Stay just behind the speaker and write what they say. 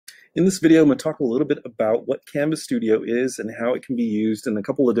In this video, I'm going to talk a little bit about what Canvas Studio is and how it can be used in a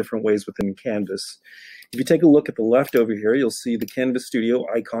couple of different ways within Canvas. If you take a look at the left over here, you'll see the Canvas Studio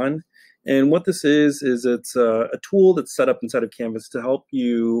icon. And what this is it's a tool that's set up inside of Canvas to help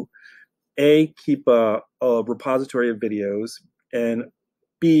you, A, keep a repository of videos, and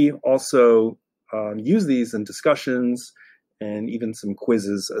B, also use these in discussions and even some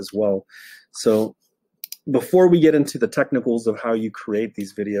quizzes as well. So before we get into the technicals of how you create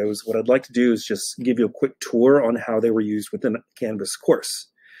these videos, what I'd like to do is just give you a quick tour on how they were used within a Canvas course.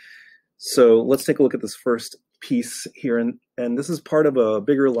 So let's take a look at this first piece here. And this is part of a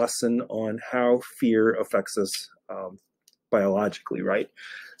bigger lesson on how fear affects us biologically, right?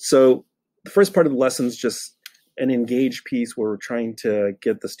 So the first part of the lesson is just an engaged piece where we're trying to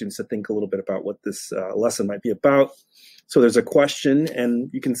get the students to think a little bit about what this lesson might be about. So there's a question, and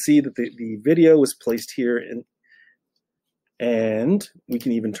you can see that the video was placed here, and we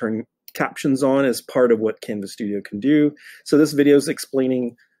can even turn captions on as part of what Canvas Studio can do. So this video is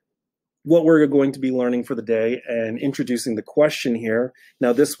explaining what we're going to be learning for the day and introducing the question here.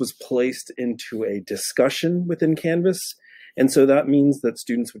 Now this was placed into a discussion within Canvas, and so that means that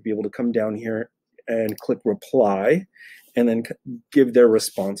students would be able to come down here and click reply and then give their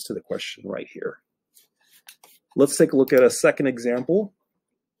response to the question right here. Let's take a look at a second example.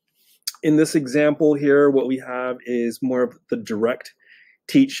 In this example here, what we have is more of the direct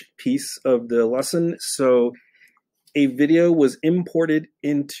teach piece of the lesson. So a video was imported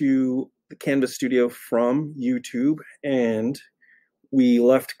into the Canvas Studio from YouTube, and we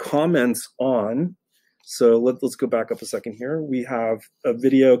left comments on. So let's go back up a second here. We have a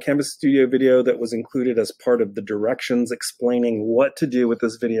video, Canvas Studio video, that was included as part of the directions explaining what to do with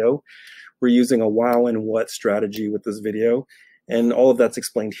this video. We're using a while and what strategy with this video, and all of that's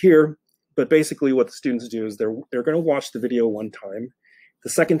explained here. But basically what the students do is they're going to watch the video one time. The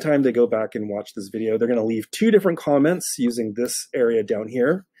second time they go back and watch this video, they're going to leave two different comments using this area down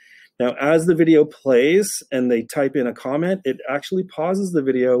here. Now, as the video plays and they type in a comment, it actually pauses the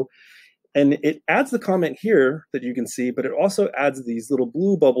video and it adds the comment here that you can see, but it also adds these little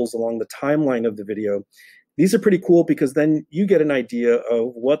blue bubbles along the timeline of the video. These are pretty cool because then you get an idea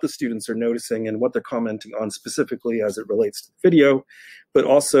of what the students are noticing and what they're commenting on specifically as it relates to the video. But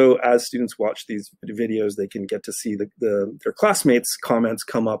also, as students watch these videos, they can get to see their classmates' comments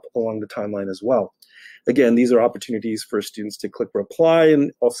come up along the timeline as well. Again, these are opportunities for students to click reply,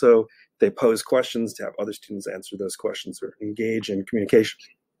 and also they pose questions to have other students answer those questions or engage in communication.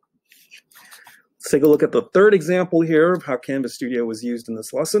 Let's take a look at the third example here of how Canvas Studio was used in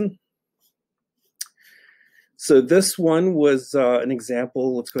this lesson. So this one was an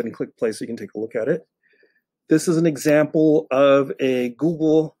example. Let's go ahead and click play so you can take a look at it. This is an example of a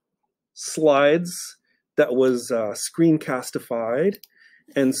Google Slides that was screencastified.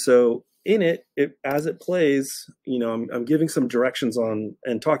 And so in it, as it plays, you know, I'm giving some directions on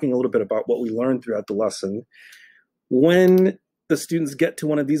and talking a little bit about what we learned throughout the lesson. When the students get to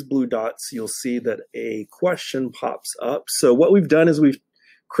one of these blue dots, you'll see that a question pops up. So what we've done is we've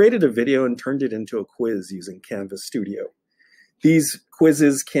created a video and turned it into a quiz using Canvas Studio. These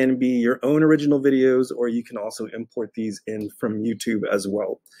quizzes can be your own original videos, or you can also import these in from YouTube as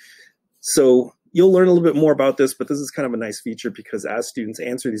well. So you'll learn a little bit more about this, but this is kind of a nice feature because as students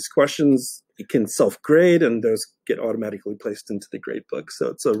answer these questions, it can self-grade and those get automatically placed into the gradebook. So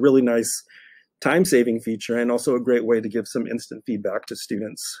it's a really nice time-saving feature and also a great way to give some instant feedback to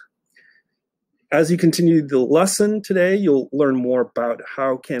students. As you continue the lesson today, you'll learn more about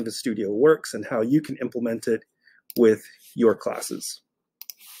how Canvas Studio works and how you can implement it with your classes.